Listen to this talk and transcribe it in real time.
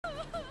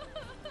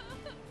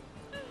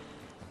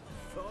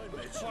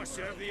I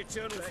serve the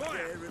eternal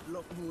fire. There at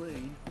Loch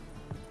Marine.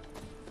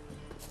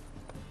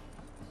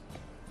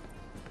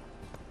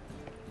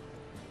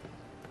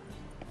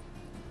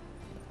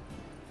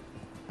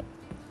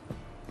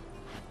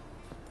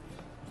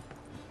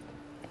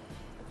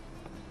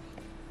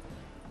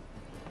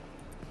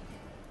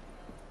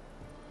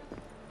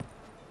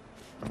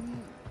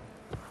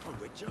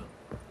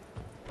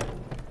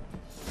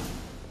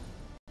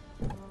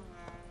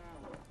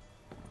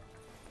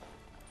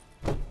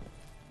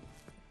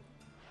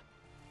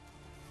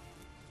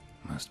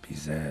 Must be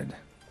Zed.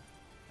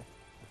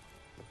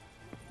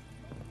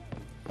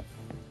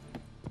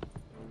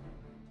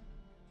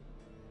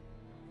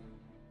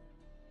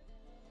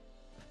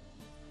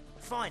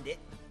 Find it?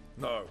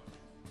 No.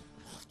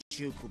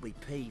 Duke will be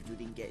peeved we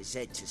didn't get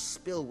Zed to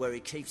spill where he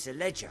keeps the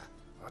ledger.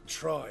 I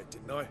tried,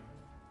 didn't I?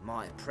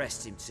 Might have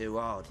pressed him too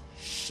hard.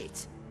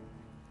 Shit.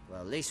 Well,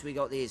 at least we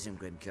got the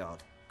Isengrim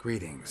card.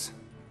 Greetings.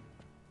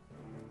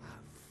 Oh,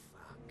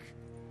 fuck.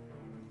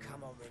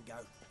 Come on,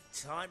 Ringo.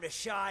 Time to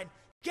shine.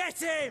 Get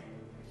him!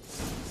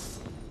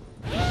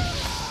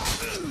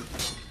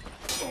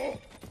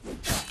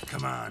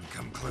 Come on,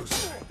 come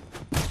closer.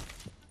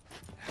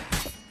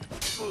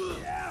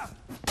 Yeah.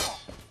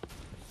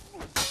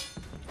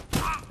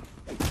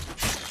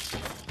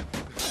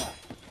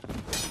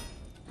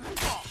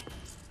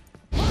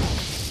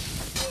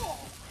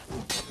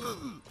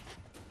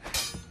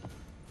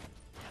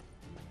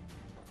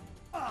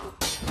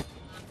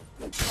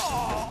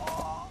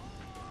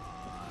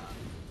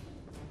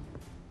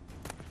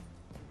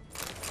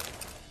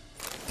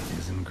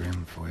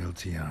 Isengrim foiled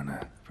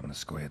Tiana from the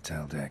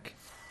Scoia'tael deck.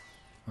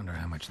 Wonder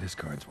how much this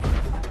card's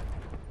worth.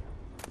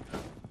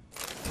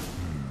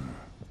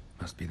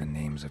 Must be the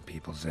names of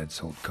people Zed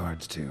sold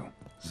cards to.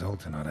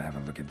 Zoltan ought to have a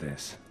look at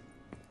this.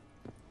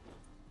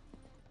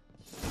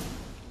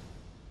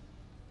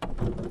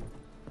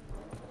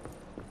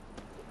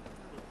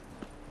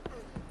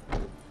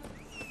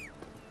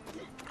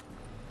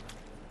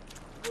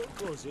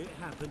 What was it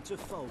happened to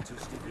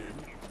Foltest again?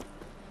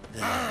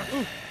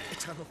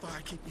 Eternal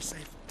fire, keep me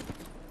safe.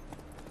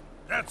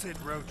 That's it,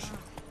 Roach.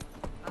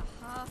 A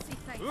hearty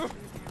thank you, Harold.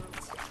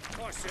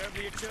 I serve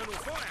the eternal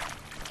fire.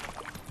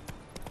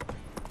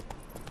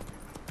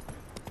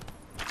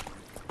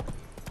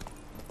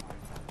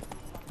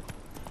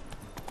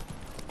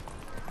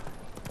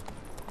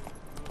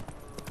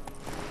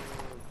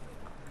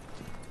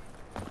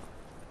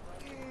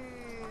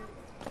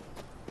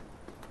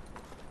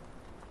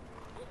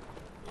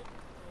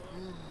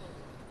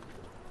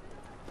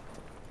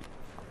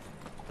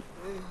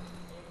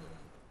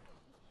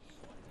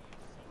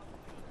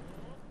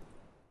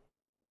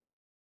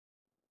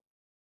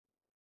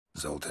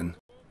 Zoltan,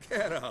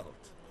 Get out.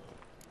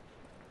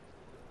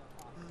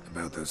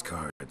 about those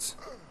cards.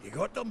 You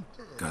got them?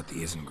 Got the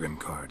Isengrim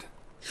card.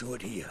 Show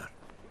it here.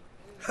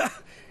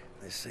 Ha!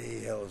 They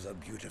say elves are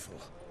beautiful.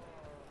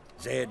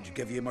 Zed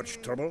give you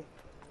much trouble?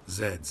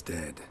 Zed's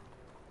dead.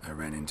 I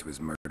ran into his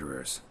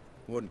murderers.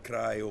 Won't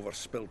cry over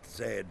spilt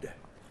Zed.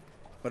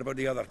 What about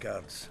the other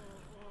cards?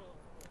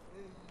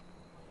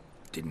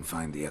 Didn't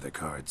find the other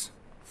cards.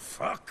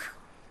 Fuck!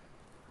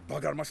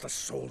 Bugger must have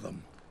sold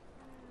them.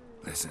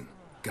 Listen,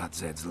 got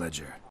Zed's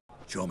ledger.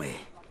 Show me.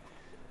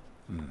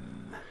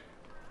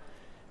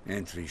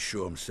 Entries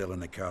show him selling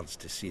the cards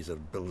to Caesar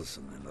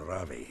Bilson in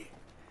Ravi.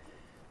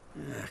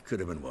 Could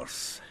have been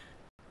worse.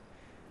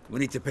 We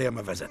need to pay him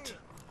a visit.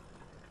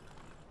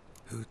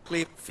 Who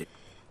Leave. fit?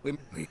 We...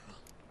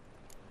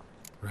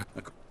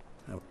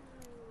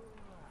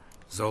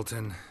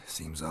 Zoltan,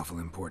 seems awful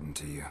important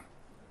to you.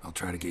 I'll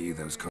try to get you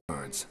those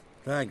cards.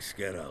 Thanks,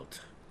 Geralt.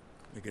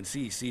 We can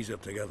see Caesar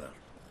together.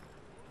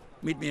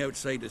 Meet me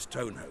outside his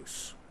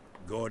townhouse.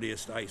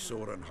 Gaudiest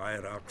eyesore on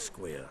Hierarch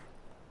Square.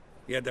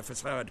 He had the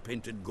facade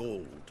painted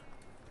gold.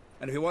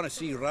 And if you want to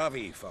see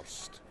Ravi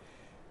first,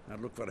 I'd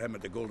look for him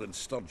at the Golden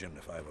Sturgeon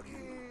if I were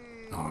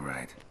you. All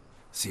right.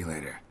 See you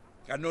later.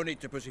 And no need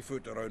to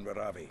pussyfoot around with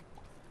Ravi.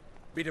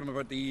 Beat him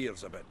about the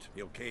ears a bit.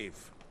 He'll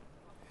cave.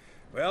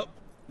 Well,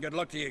 good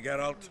luck to you,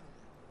 Geralt.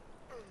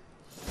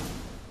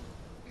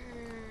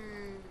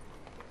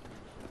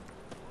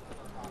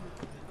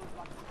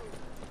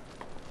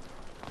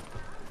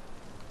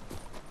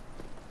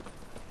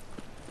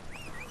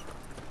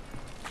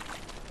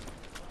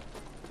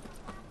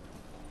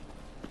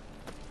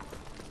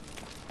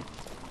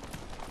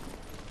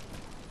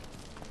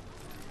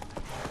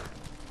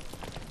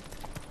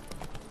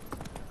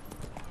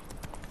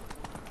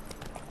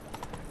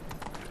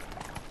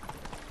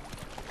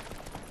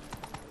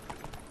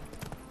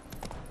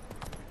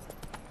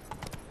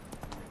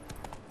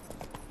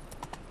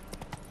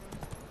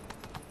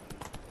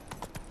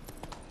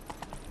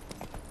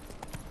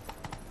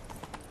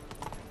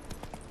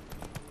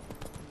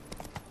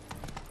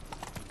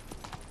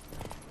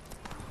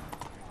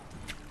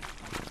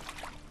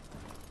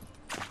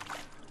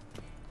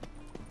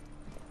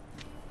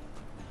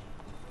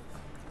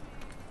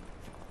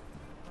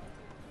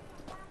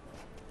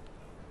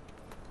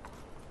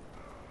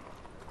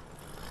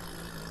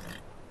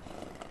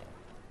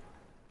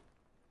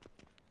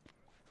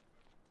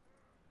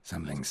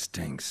 Something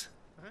stinks.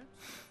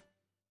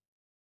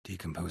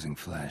 Decomposing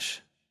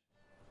flesh.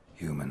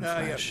 Human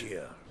flesh.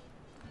 Here.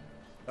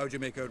 How'd you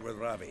make out with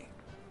Ravi?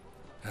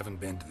 Haven't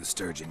been to the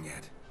Sturgeon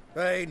yet.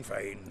 Fine,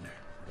 fine.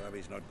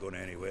 Ravi's not going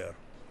anywhere.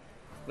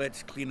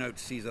 Let's clean out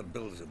Caesar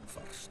Bilzen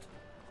first.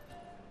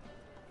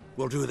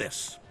 We'll do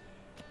this.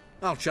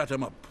 I'll chat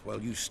him up while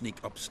you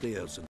sneak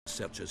upstairs and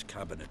search his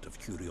cabinet of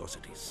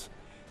curiosities.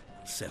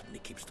 Certainly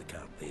keeps the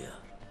cart there.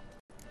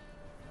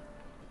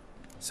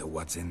 So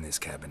what's in this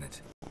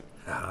cabinet?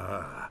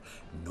 Ah,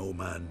 no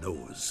man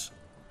knows.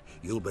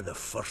 You'll be the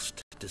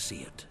first to see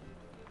it.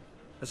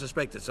 I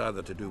suspect it's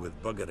either to do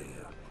with buggery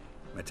or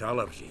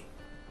metallurgy.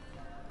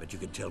 But you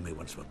can tell me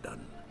once we're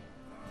done.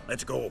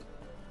 Let's go.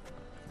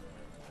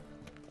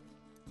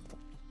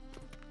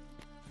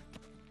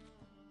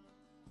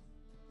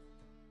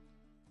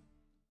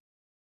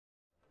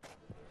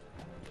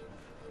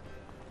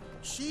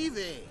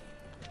 Shivi!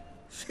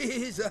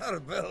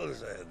 Caesar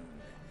Bilzen.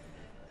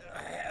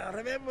 I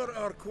remember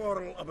our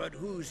quarrel about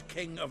who's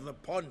king of the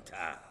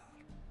Pontar.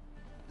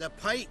 The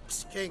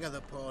Pike's king of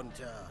the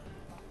Pontar.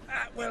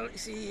 Well,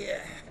 see,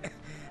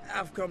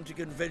 I've come to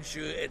convince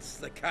you it's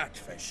the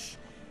catfish.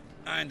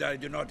 And I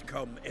do not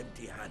come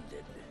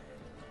empty-handed.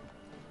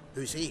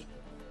 Who's he?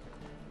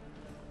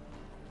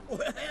 Oh,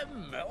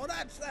 him! Oh,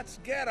 that's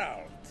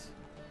Geralt.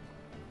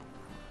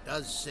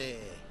 Does,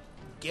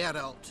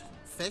 Geralt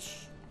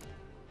fish?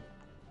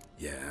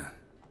 Yeah.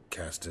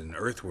 Cast an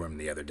earthworm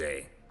the other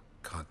day.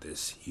 Caught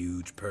this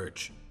huge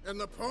perch. In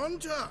the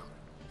Pontar?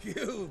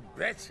 You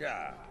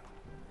betcha!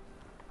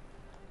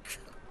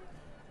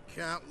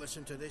 Can't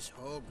listen to this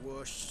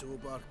hogwash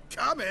sober.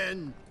 Come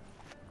in!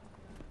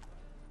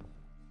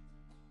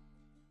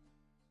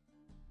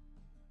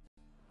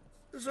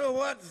 So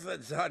what for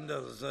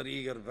Xanders or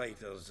eager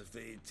biters if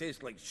they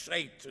taste like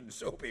shite and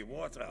soapy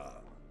water?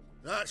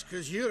 That's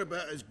 'cause you're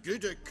about as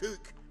good a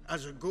cook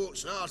as a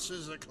goat's arse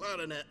is a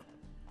clarinet.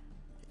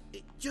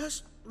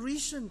 Just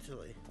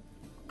recently,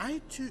 I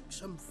took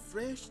some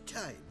fresh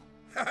time.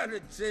 And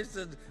it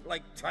tasted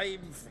like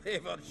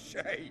time-flavoured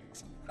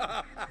shite.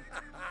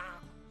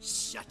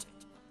 Shut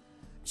it.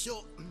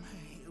 So,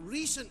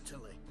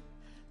 recently,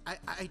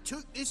 I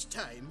took this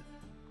time.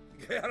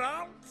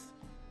 Geralt?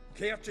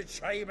 Care to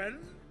chime in?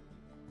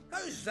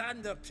 How's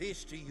Xander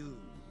taste to you?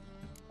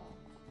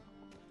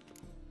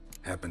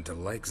 Happen to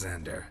like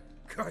Xander.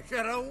 'Cause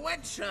you're a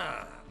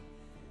witcher!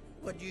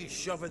 What you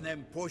shoving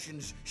them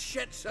potions,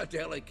 shit's a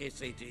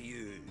delicacy to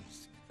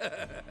use.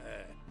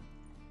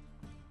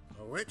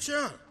 A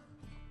witcher?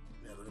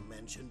 Never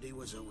mentioned he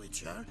was a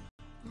witcher.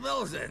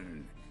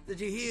 Wilson,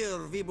 did you hear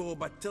Vibo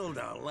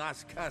Batilda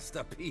last cast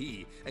a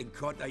pea and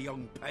caught a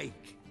young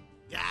pike?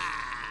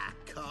 Ah,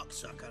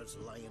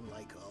 cocksuckers lying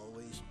like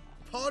always.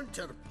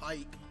 Pontar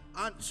Pike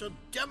aren't so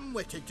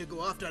dim-witted to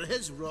go after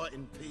his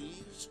rotten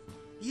peas.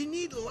 You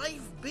need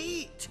live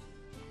bait.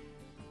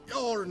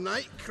 Or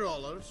night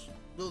crawlers,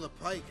 though the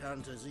pike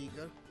aren't as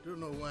eager. Don't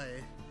know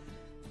why.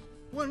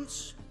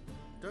 Once,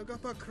 dug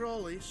up a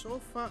crawly so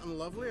fat and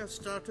lovely I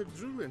started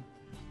drooling.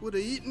 Would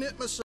have eaten it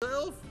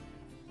myself.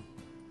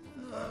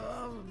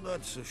 I'm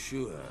not so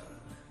sure.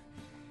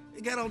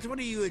 Geralt, what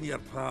do you and your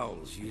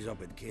pals use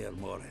up in Kaer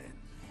Morhen?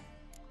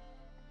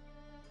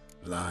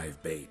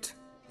 Live bait.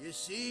 You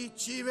see,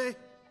 Chibi,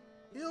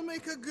 he'll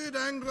make a good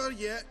angler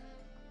yet.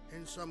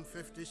 In some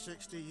 50,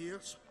 60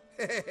 years.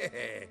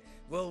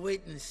 We'll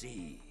wait and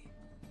see.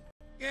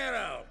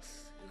 Geralt,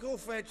 go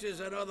fetch us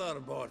another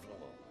bottle.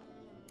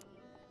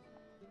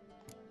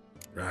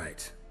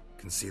 Right.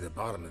 Can see the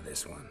bottom of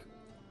this one.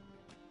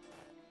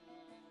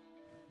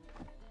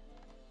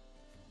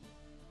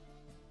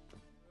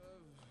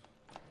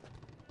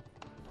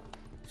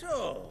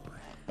 So,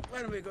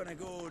 when are we gonna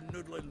go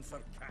noodling for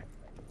cat?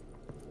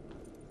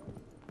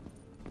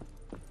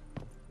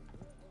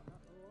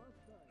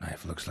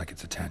 Knife looks like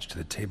it's attached to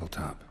the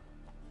tabletop.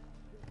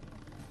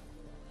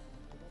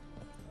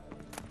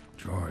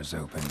 Drawer's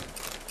open.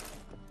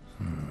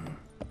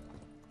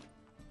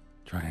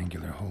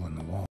 Triangular hole in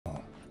the wall.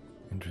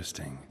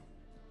 Interesting.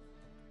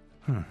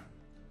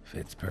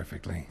 Fits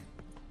perfectly.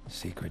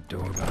 Secret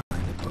door behind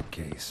a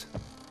bookcase.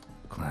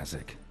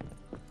 Classic.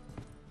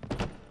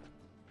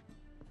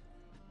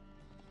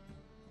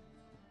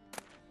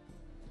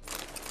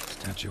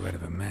 Statuette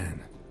of a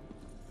man.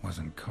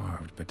 Wasn't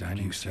carved, but I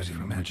knew study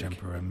from which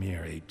Emperor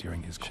Emir ate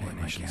during his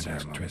coronation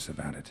ceremony. Triss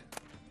about it.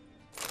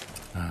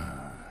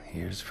 Ah,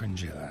 here's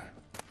Fringilla.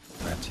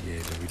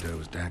 Ratier de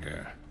Rideau's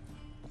dagger.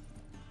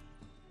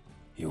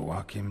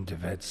 Joachim de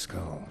Vet's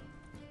skull.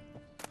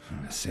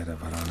 A set of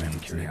Aramen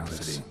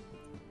curiosity.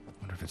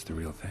 Wonder if it's the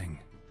real thing.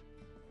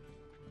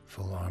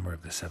 Full armor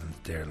of the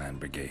 7th Dareland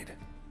Brigade.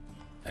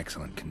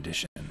 Excellent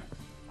condition.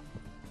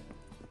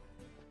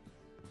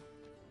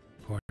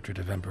 Portrait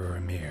of Emperor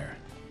Emir.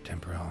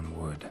 Tempera on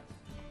wood.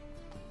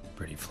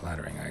 Pretty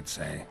flattering, I'd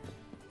say.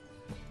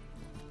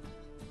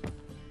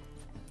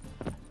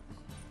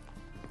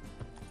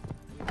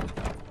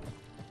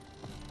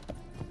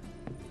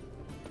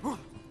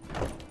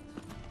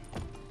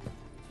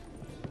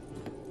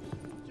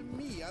 To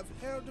me, I've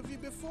heard of you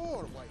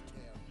before,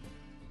 Whitehair.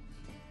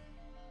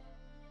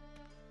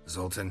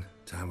 Zoltan,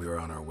 time we were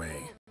on our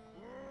way.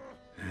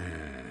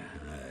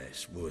 I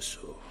suppose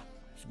so.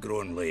 It's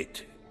growing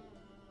late.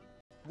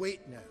 Wait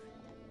now.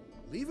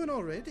 Leaving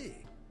already?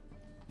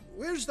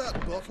 Where's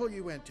that bottle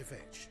you went to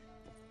fetch?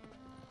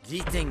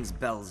 Greetings,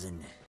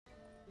 Belzen.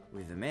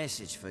 We've a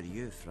message for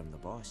you from the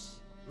boss.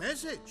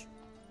 Message?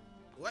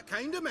 What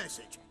kind of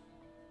message?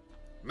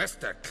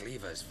 Mr.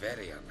 Cleaver's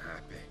very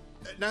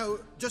unhappy. Now,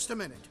 just a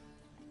minute.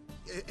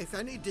 If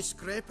any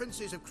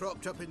discrepancies have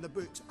cropped up in the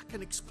books, I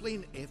can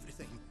explain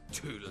everything.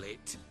 Too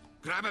late.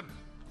 Grab him!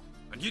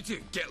 And you two,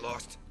 get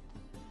lost.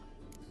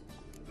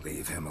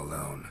 Leave him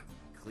alone.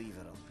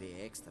 Cleaver will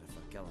pay extra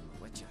for killing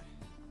the Witcher.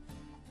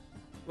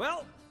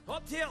 Well,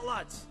 up to it,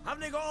 lads.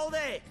 Haven't you got all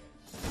day?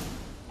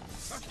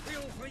 A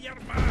feel for your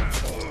man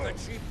that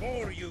she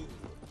bore you.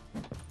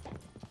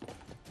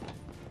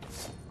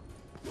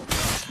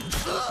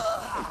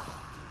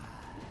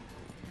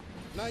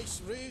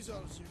 Nice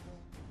razors, you know.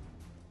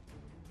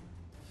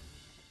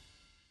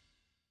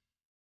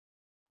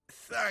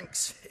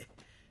 Thanks.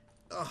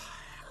 Oh,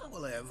 how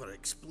will I ever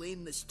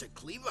explain this to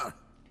Cleaver?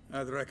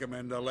 I'd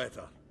recommend a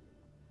letter.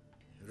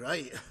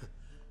 Right.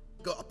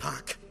 Got a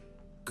pack.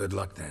 Good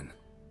luck then.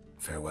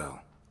 Farewell.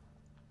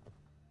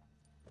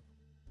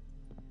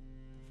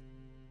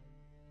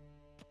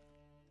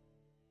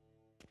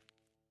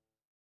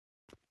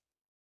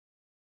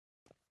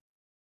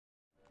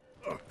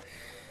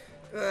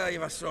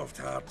 You've a soft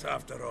heart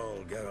after all,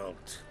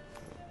 Geralt.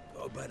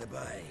 Oh, by the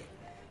by,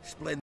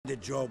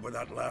 splendid job with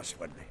that last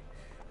one.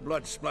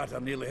 Blood splatter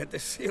nearly hit the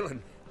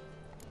ceiling.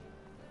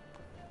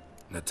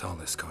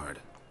 Natalis card.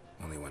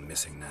 Only one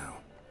missing now.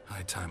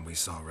 High time we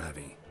saw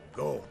Ravi.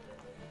 Go.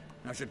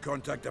 I should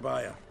contact the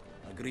buyer.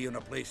 Agree on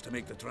a place to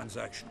make the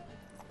transaction.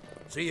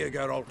 See you,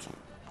 Geralt.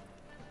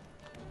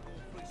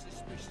 Awfully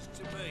suspicious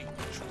to me,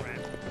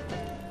 tramp.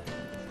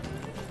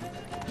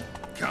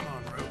 Come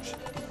on, Roach.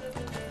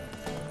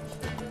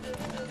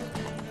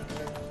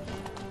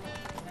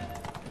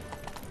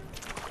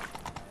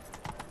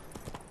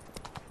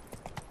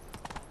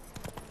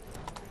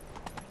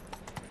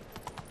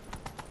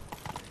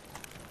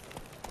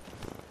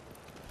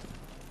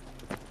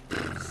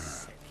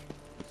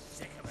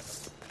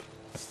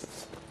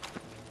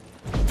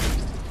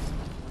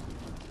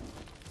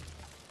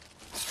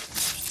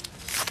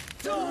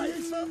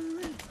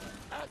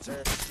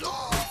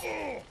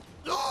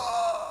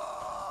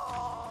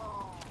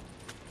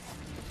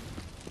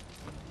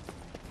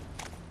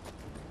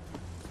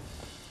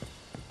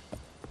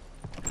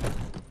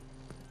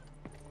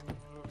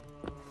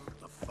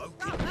 The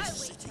folk in this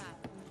city.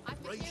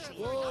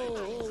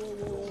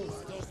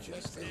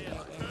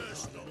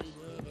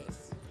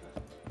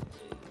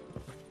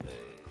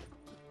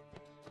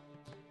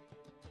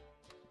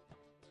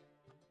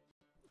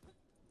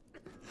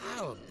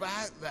 How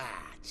about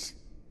that?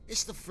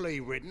 It's the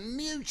flea-ridden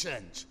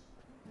mutant.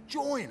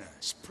 Join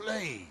us,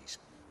 please.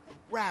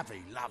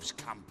 Ravi loves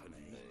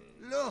company.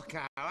 Look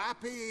how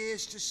happy he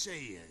is to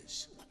see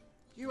us.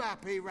 You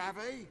happy,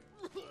 Ravi?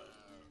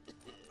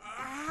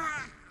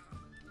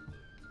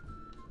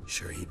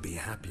 Sure, he'd be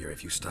happier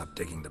if you stopped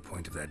digging the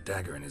point of that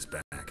dagger in his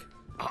back.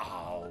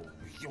 Oh,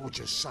 you're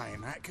just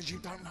saying that because you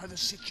don't know the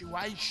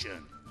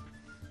situation.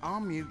 Our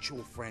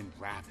mutual friend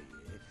Ravi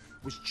here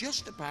was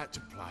just about to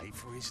play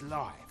for his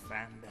life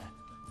and...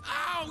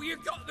 Oh, you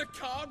got the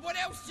card. What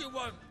else do you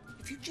want?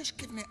 if you'd just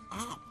given it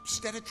up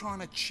instead of trying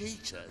to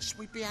cheat us,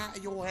 we'd be out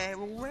of your hair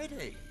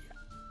already.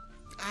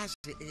 As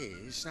it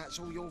is, that's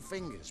all your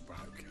fingers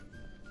broken.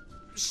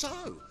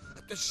 So,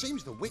 it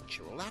seems the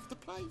Witcher will have to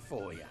play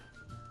for you.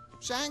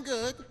 Sound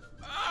good?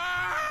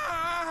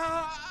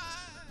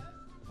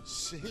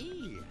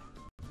 See?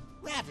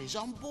 Ravi's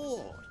on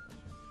board.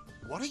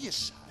 What do you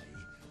say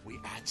we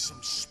add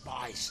some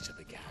spice to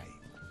the game?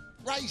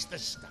 Raise the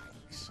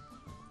stakes.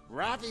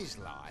 Ravi's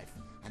life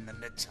and the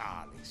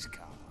Natalis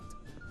card.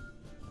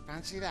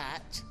 Fancy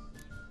that?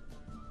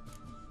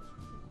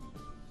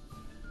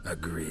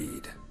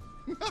 Agreed.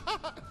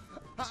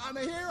 And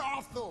here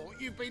I thought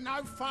you'd be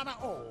no fun at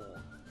all.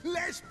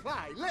 Let's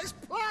play, let's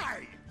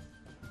play!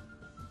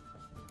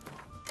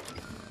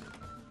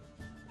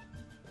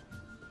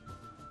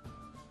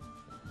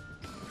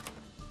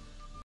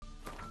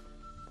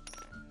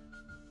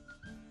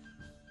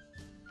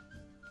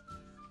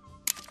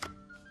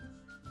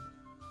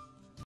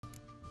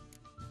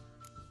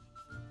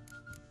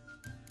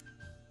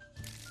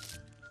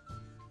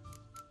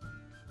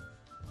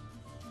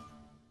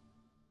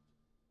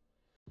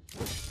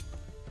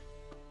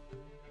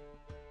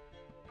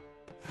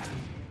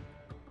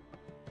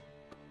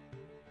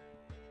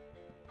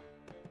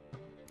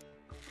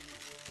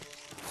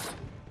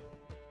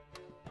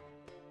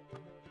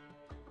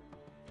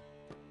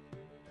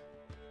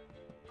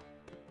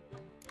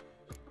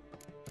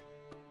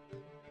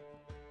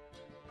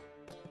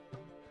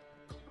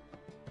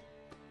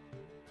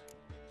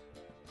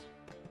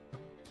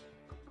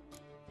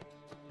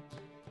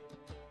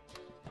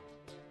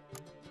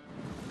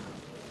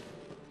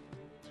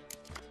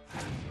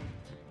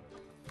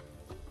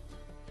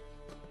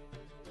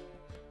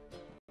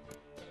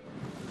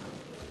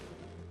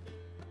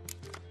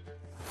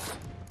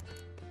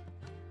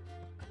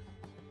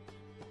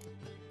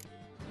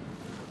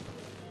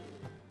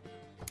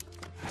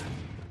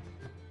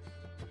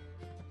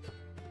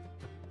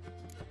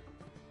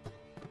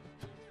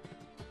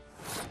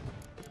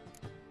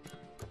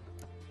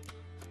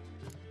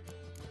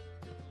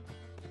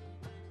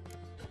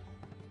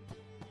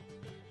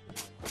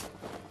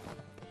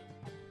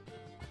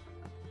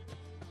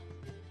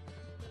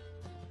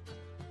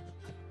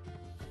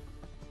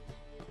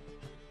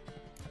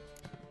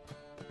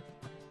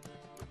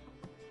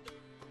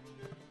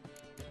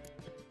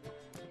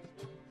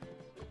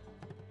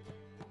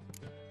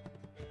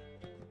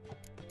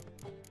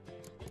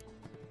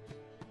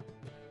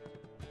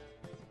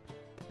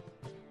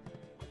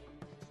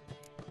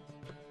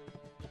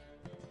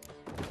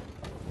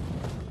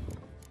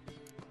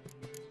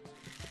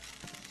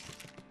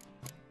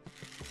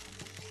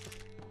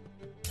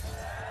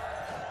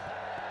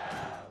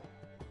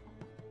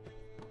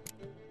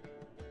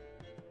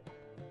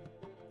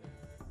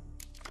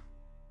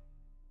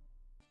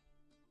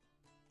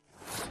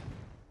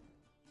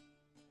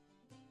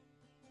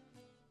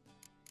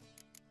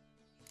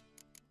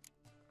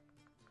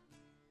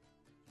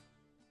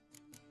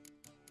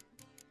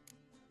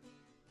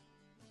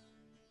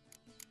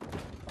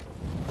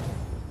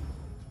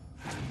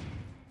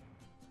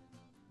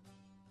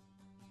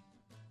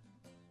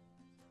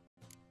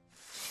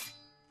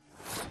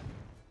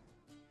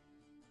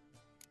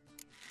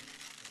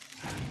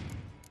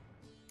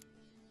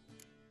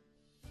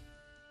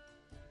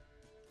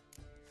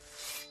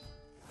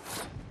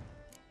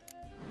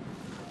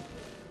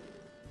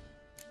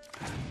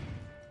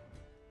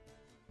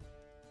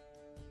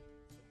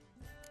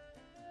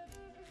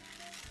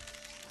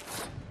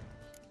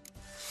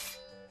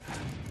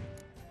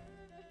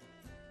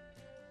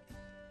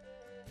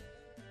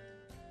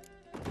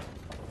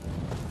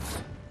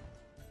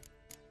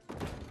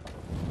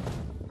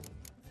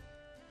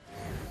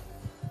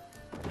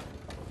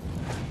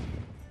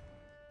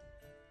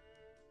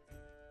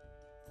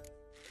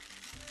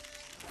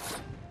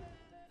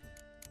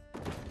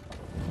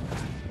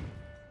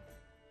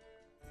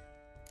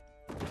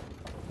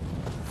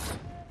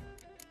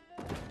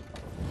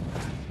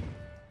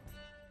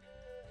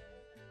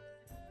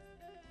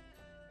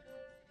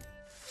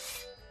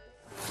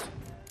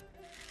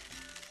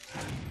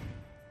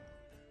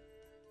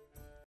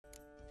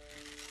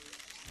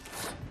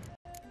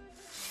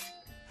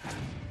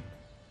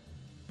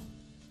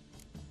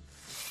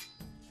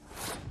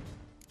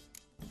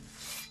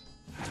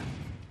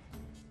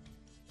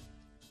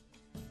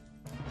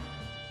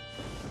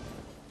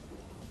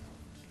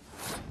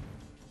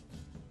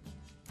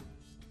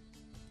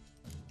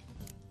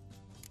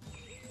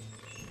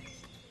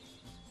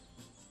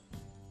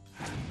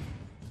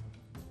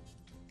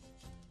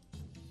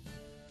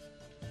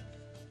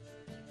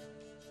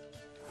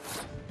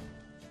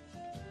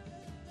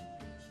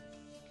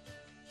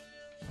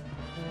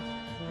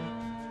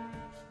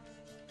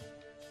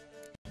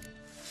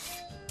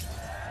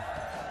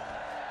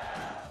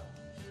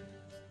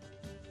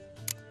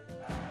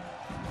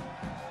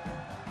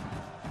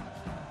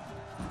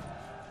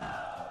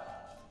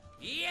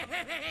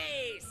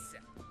 Yes!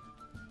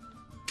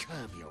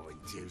 Curb your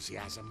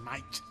enthusiasm,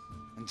 mate,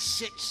 and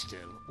sit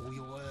still or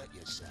you'll hurt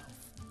yourself.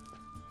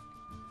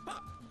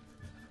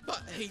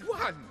 But he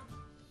won!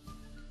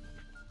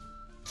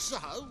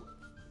 So,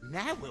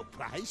 now we'll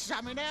play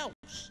something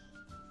else.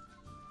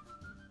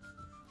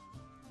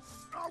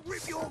 I'll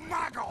rip your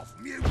mug off,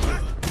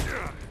 mutant!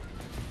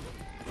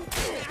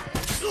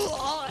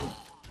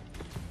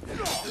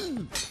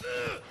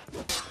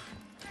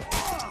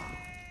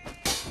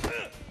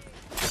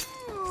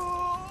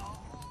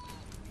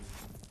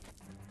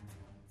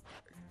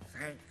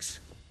 Thanks.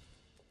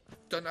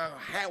 Don't know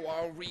how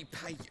I'll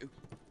repay you.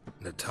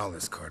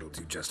 Natalis card will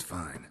do just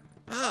fine.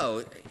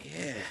 Oh,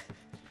 yeah.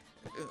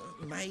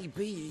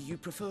 Maybe you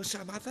prefer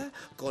some other?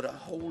 Got a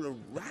whole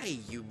array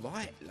you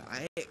might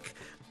like.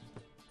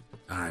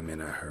 I'm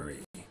in a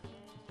hurry.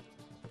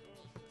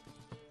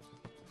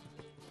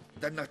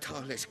 The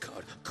Natalis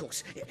card, of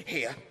course.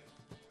 Here.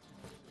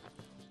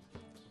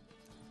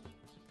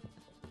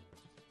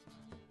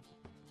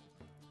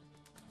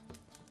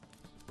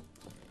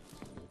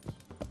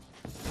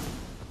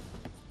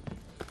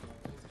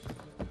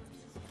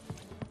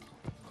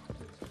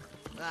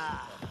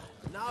 Ah,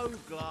 no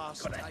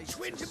glass. Got a tastes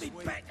twin to as me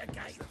sweet back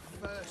again. as the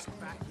first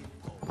back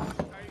in ball.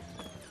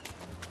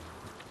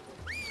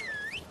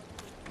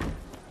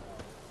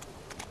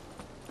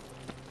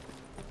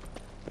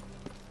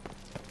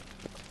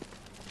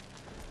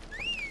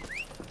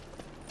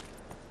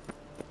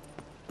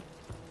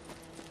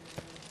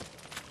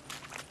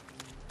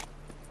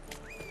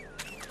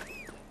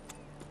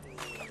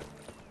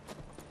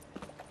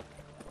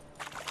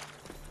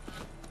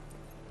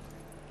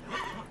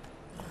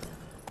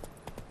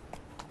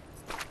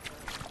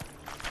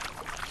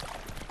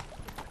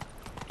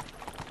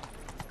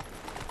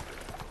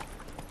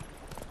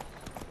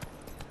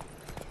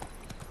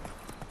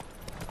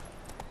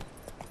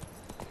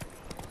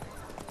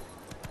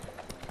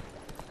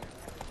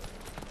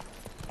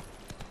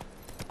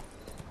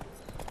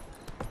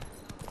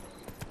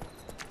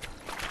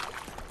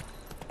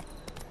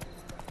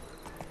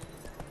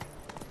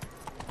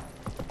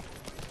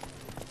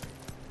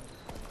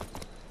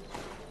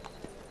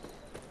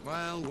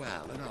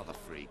 Well, another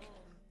freak.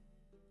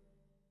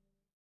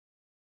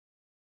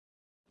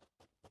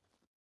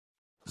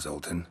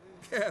 Zoltan?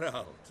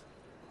 Geralt.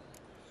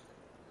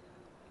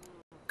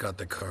 Got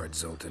the card,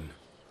 Zoltan.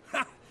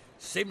 Ha!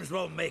 Seems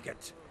we'll make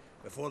it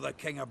before the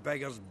king of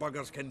beggars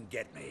buggers can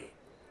get me.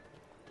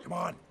 Come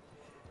on.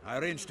 I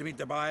arranged to meet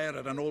the buyer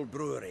at an old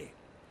brewery.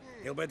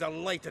 He'll be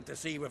delighted to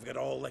see we've got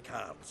all the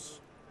cards.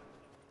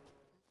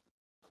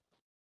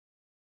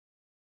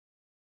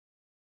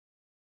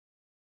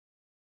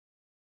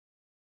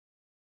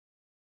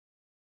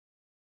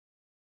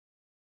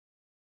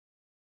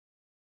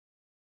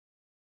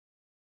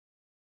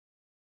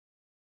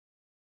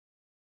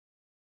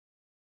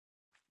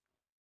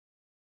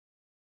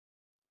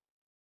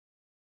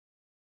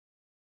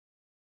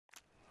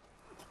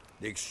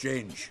 The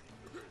exchange.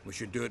 We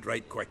should do it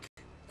right quick.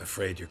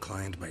 Afraid your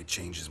client might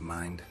change his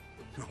mind?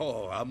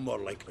 Oh, I'm more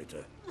likely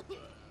to.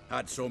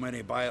 Had so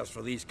many buyers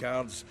for these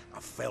cards,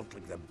 I felt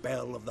like the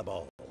belle of the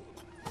ball.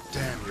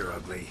 Damn, you're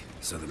ugly.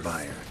 So the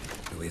buyer,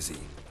 who is he?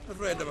 A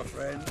friend of a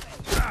friend.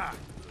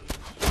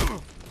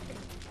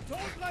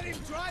 Don't let him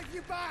drive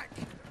you back!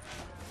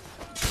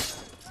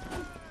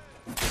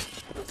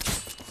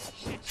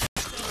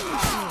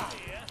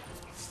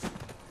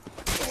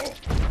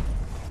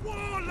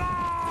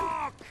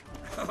 Warlock!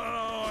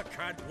 Oh, I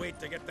can't wait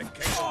to get the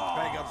king of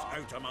beggars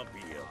out of my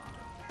beer.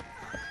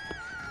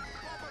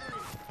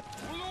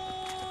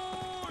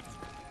 Blood!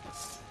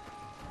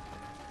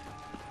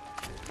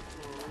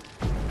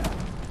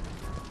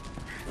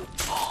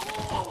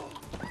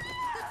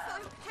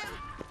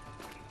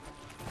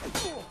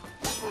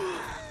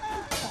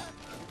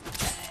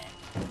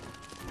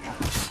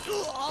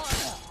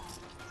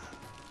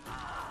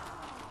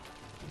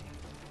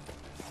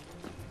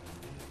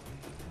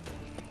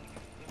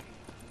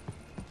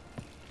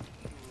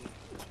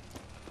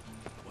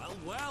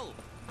 Well,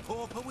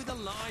 pauper with a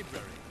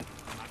library.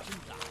 Imagine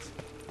that.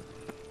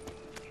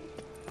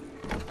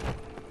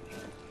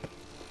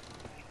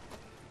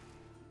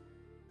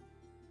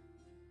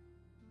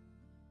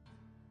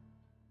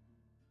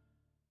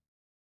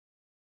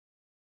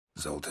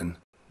 Zoltan?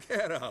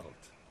 Geralt.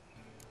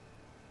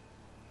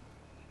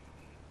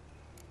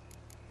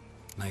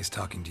 Nice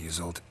talking to you,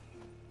 Zoltan.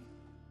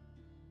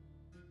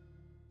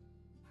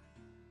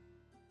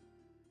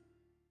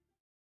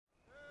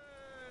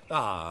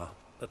 Ah,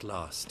 at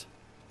last.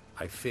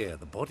 I fear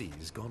the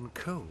body's gone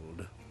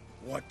cold.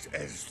 What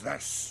is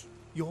this?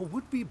 Your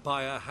would-be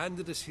buyer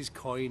handed us his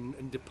coin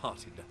and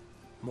departed,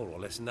 more or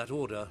less in that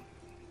order.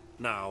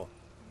 Now,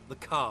 the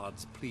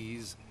cards,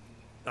 please.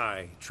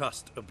 I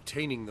trust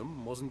obtaining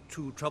them wasn't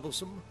too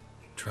troublesome.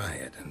 Try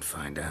it and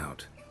find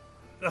out.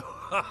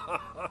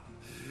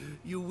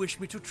 You wish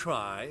me to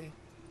try?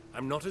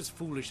 I'm not as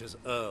foolish as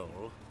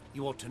Earl.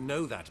 You ought to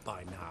know that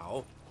by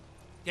now.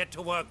 Get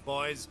to work,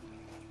 boys.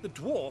 The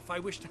dwarf I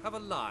wish to have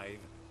alive.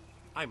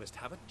 I must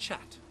have a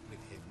chat with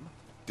him.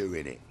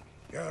 Doing it.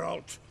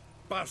 Geralt,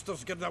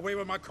 bastards getting away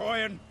with my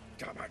coin.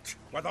 Damn it,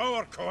 with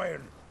our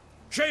coin.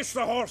 Chase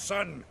the horse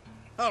in.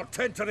 I'll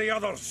tend to the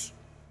others.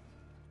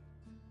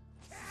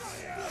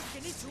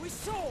 Walking into his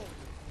sword!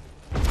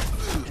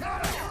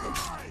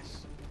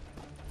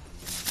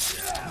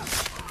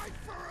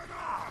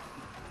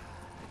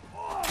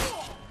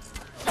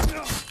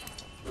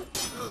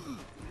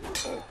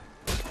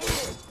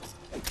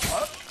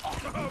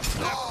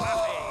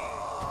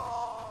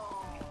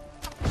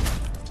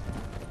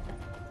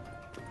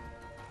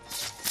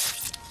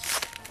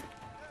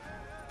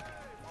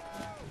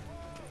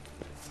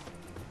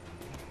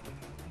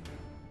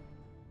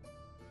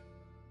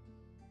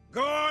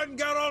 Go on,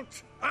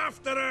 Geralt!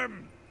 After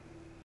him!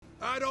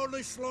 I'd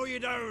only slow you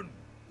down.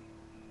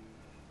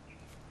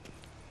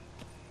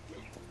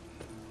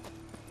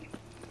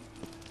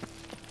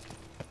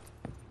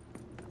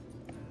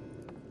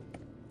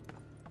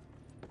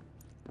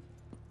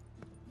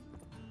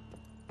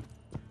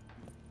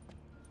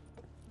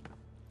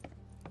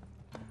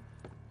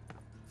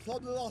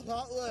 Something like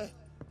that way.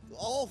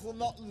 All for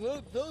not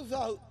root those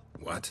out.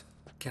 What?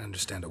 Can't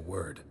understand a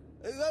word.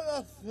 Is that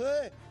a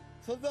say?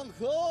 Something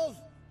close.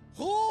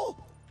 Who?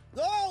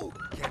 No!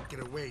 Can't get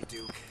away,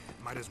 Duke.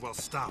 Might as well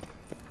stop.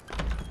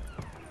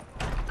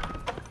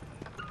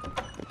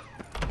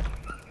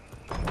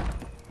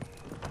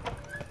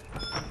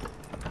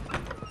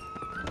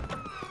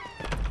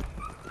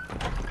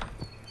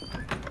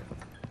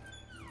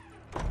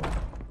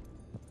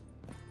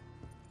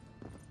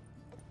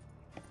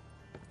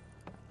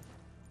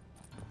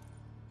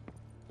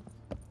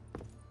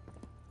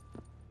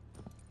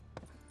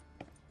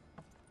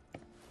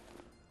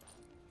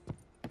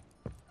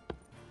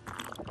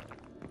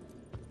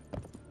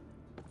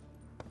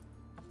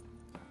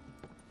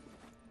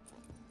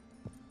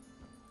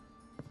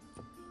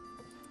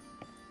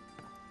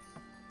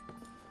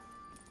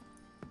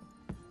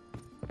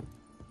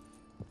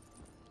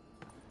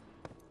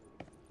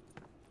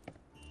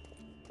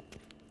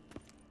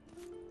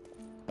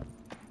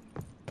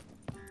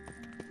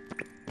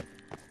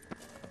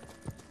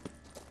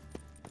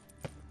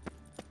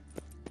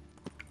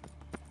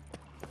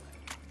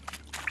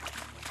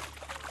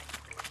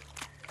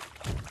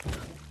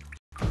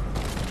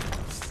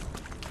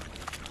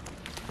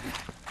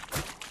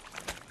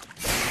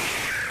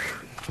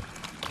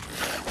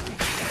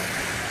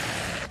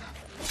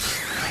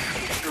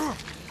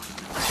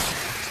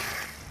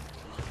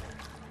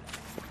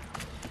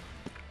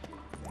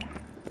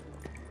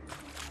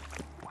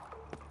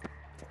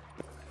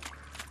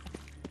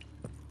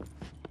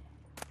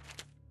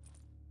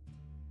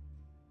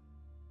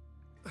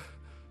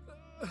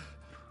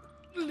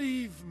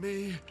 Leave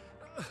me,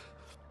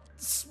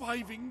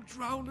 swiving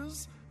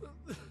drowners.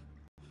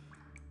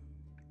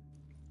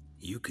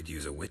 You could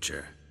use a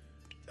witcher.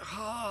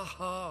 Ha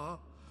ha,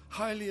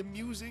 highly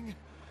amusing.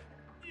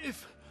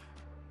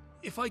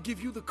 If I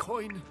give you the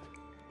coin,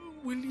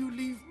 will you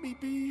leave me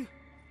be?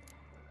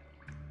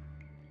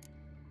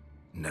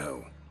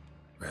 No.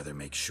 Rather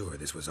make sure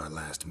this was our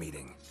last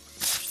meeting.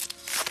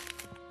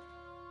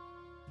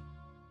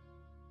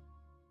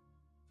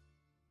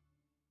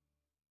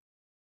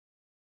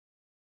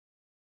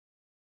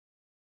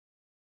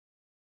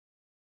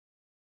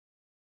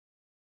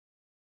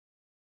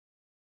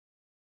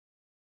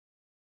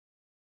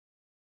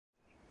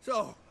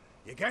 So,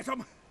 you get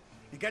him?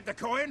 You get the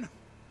coin?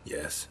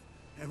 Yes.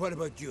 And what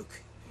about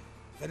Duke?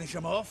 Finish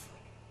him off?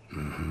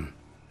 Mm-hmm.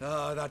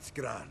 Ah, that's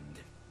grand.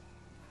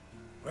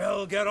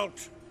 Well,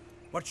 Geralt,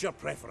 what's your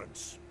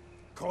preference?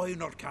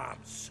 Coin or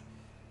cards?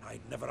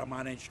 I'd never have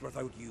managed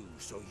without you,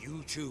 so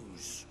you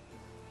choose.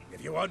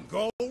 If you want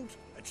gold,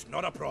 it's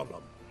not a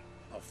problem.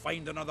 I'll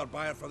find another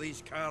buyer for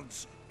these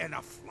cards in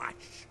a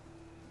flash.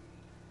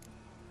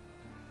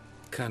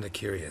 Kinda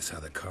curious how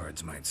the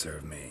cards might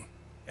serve me.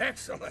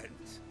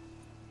 Excellent.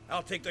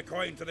 I'll take the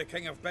coin to the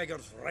King of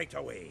Beggars right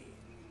away.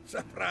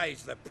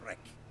 Surprise the prick.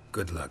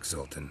 Good luck,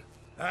 Zoltan.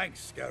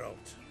 Thanks,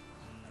 Geralt.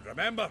 And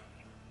remember,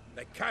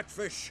 the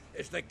catfish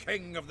is the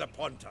king of the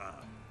Pontar.